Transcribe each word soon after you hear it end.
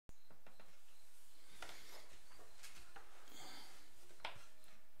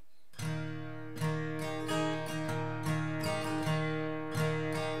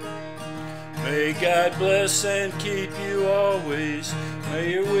May God bless and keep you always.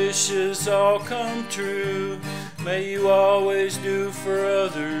 May your wishes all come true. May you always do for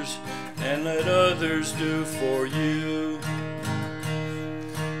others and let others do for you.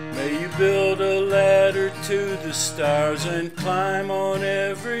 May you build a ladder to the stars and climb on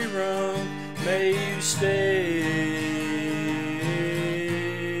every rung. May you stay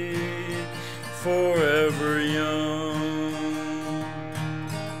forever young,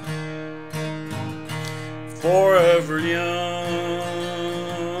 forever young,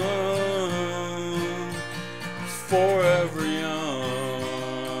 forever young.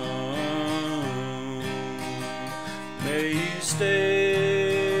 May you stay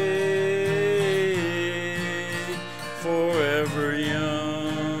forever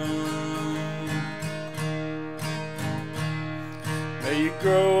young. May you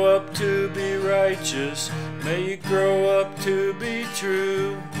grow up to be righteous. May you grow up to be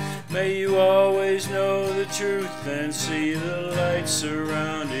true. May you always know the truth and see the light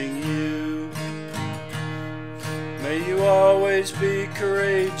surrounding you. May you always be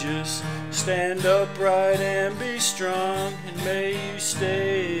courageous, stand upright and be strong, and may you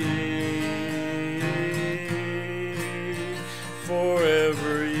stay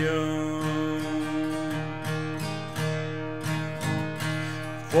forever young,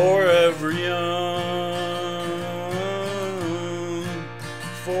 forever young,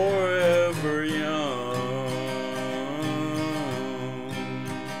 forever young.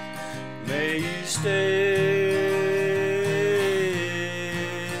 May you stay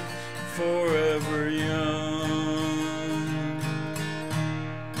forever young.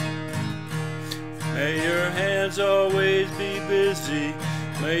 May your hands always be busy.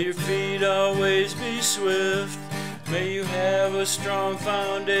 May your feet always be swift. May you have a strong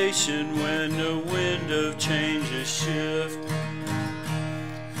foundation when the wind of changes shift.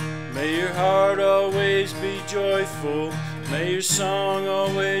 May your heart always be joyful. May your song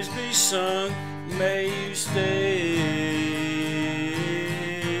always be sung. May you stay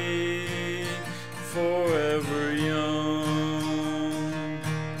forever young,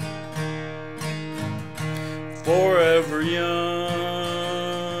 forever young,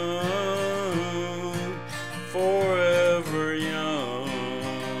 forever young.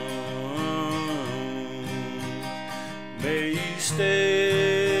 May you stay